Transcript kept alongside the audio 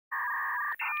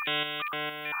All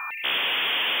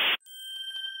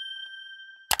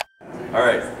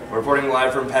right, we're reporting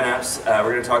live from PennApps.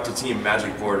 We're going to talk to Team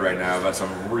Magic Board right now about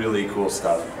some really cool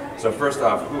stuff. So first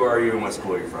off, who are you and what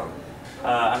school are you from?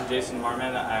 I'm Jason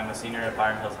Marmon. I'm a senior at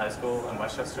Byron Hills High School in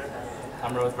Westchester.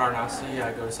 I'm Rohit Varanasi.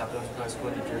 I go to South High School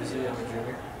in New Jersey. I'm a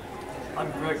junior.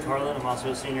 I'm Greg Carlin. I'm also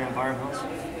a senior at Byron Hills.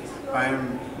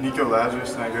 I'm Nico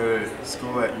Lazarus and I go to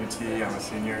school at UT. I'm a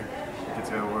senior. I get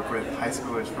to work with high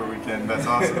schoolers for a weekend. That's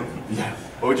awesome. Yeah.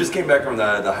 Well, we just came back from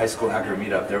the high school hacker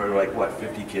meetup. There were like, what,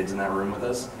 50 kids in that room with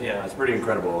us? Yeah. It's pretty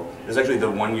incredible. It's actually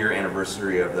the 1-year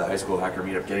anniversary of the high school hacker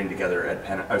meetup getting together at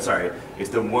it's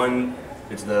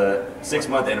the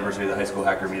 6-month anniversary of the high school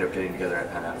hacker meetup getting together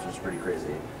at PennApps, which is pretty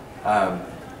crazy.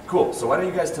 Cool. So why don't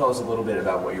you guys tell us a little bit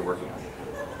about what you're working on?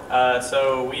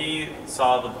 So I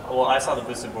saw the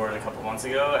boosted board a couple months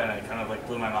ago, and it kind of like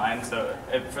blew my mind. So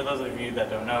for those of you that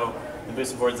don't know, the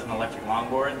boosted board is an electric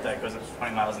longboard that goes up to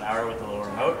 20 miles an hour with a little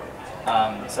remote.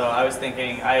 So I was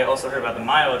thinking, I also heard about the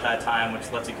Myo at that time, which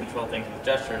lets you control things with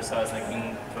gestures. So I was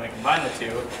thinking, can we combine the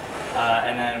two?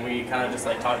 And then we kind of just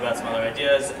like talked about some other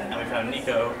ideas, and then we found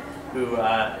Nico, who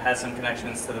has some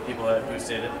connections to the people at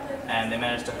Boosted, and they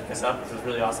managed to hook us up, which was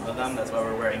really awesome of them. That's why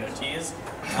we're wearing their tees.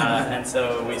 And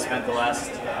so we spent the last,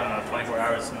 24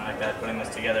 hours, something like that, putting this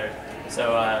together.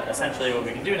 So essentially what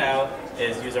we can do now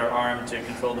is use our arm to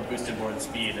control the boosted board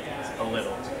speed a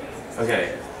little.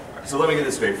 Okay. So let me get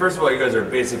this straight. First of all, you guys are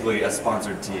basically a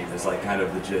sponsored team. Is like kind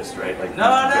of the gist, right? Like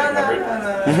No.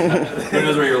 Who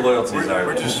knows where your loyalties are?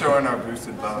 We're just showing our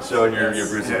boosted love. Showing your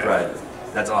boosted pride.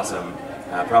 That's awesome.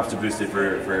 Props to Boosted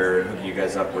for hooking you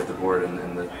guys up with the board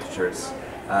and the shirts.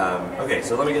 Okay,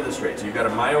 so let me get this straight. So you've got a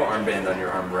Myo armband on your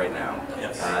arm right now.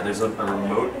 Yes. There's a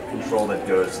remote control that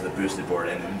goes to the Boosted board,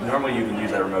 and normally you can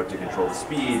use that remote to control the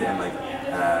speed and like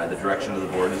the direction of the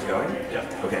board is going. Yeah.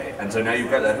 Okay, and so now you've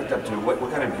got that hooked up to what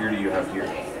kind of gear do you have here?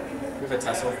 We have a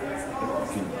Tesla.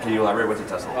 Can you elaborate? What's a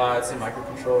Tesla? It's a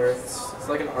microcontroller. It's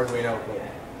like an Arduino, but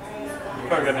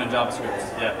Programming in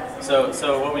JavaScript, yeah. So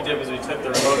what we did was we took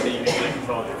the remote that you usually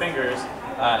control with your fingers,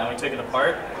 and we took it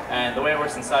apart. And the way it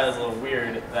works inside is a little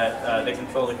weird, that they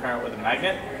control the current with a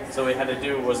magnet. So what we had to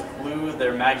do was glue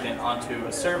their magnet onto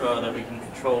a servo that we can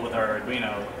control with our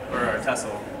Arduino, or our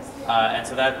Tesla. And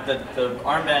so that the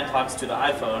armband talks to the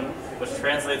iPhone, which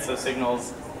translates those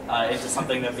signals into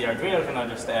something that the Arduino can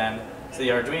understand. So the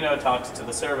Arduino talks to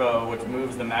the servo, which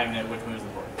moves the magnet, which moves the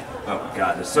board. Oh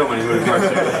god, there's so many moving parts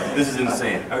here. This is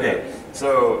insane. Okay,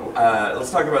 so let's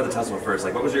talk about the Tesla first.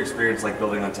 Like, what was your experience like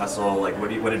building on Tesla? Like,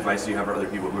 what advice do you have for other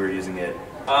people who are using it?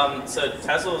 So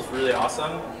Tesla is really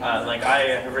awesome. Like, I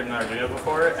have written Arduino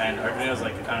before, and Arduino is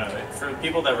like, I don't know, for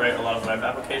people that write a lot of web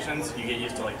applications, you get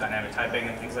used to like dynamic typing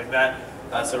and things like that.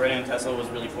 So writing in Tesla was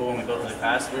really cool, and we built really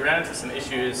fast. We ran into some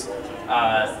issues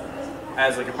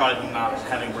as like a product not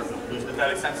having worked with Boosted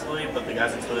that extensively, but the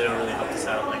guys at Twilio really helped us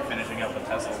out, like finishing up with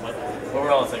Tesla. But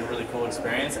overall, it's like a really cool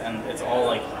experience, and it's all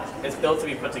like, it's built to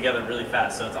be put together really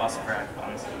fast, so it's awesome for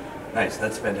hackathons. Nice,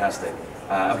 that's fantastic.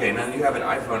 Okay, now you have an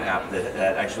iPhone app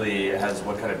that actually has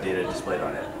what kind of data displayed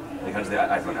on it? Like, how does the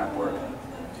iPhone app work?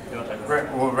 You want to talk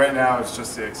about Well, right now it's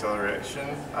just the acceleration,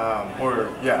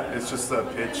 it's just the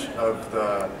pitch of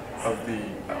the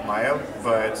Myo,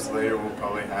 but later we'll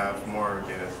probably have more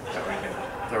data that we can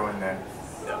throw in there.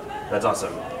 Yeah, that's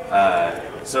awesome.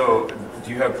 So, do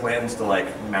you have plans to like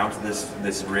mount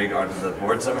this rig onto the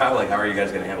board somehow? Like, how are you guys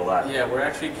going to handle that? yeah, we're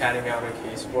actually catting out a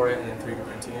case for it and then 3D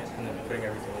printing it and then putting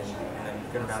everything in and then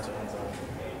going to mount it on its own.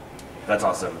 That's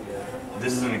awesome.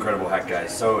 This is an incredible hack,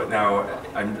 guys. So now,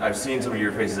 I've seen some of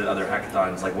your faces at other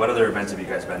hackathons. Like, what other events have you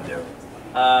guys been to?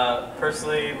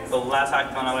 Personally, the last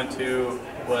hackathon I went to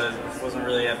wasn't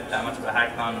really that much of a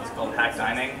hackathon. It was called Hack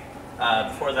Dining.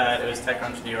 Before that, it was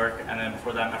TechCrunch New York, and then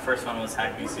before that, my first one was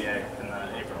Hack BCA in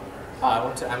April. I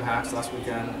went to MHacks last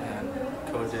weekend and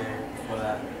Code Day before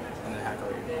that, and then Hack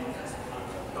OU.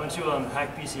 I went to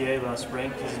Hack BCA last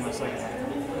spring. This is my second one.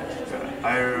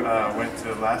 I went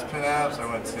to last PennApps, I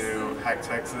went to Hack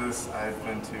Texas, I've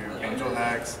been to Angel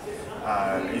Hacks,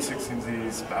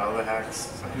 E16Z's, Battle of the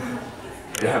Hacks.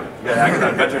 Yeah, we got a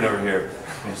hackathon veteran over here.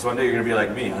 Just one day you're going to be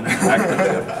like me.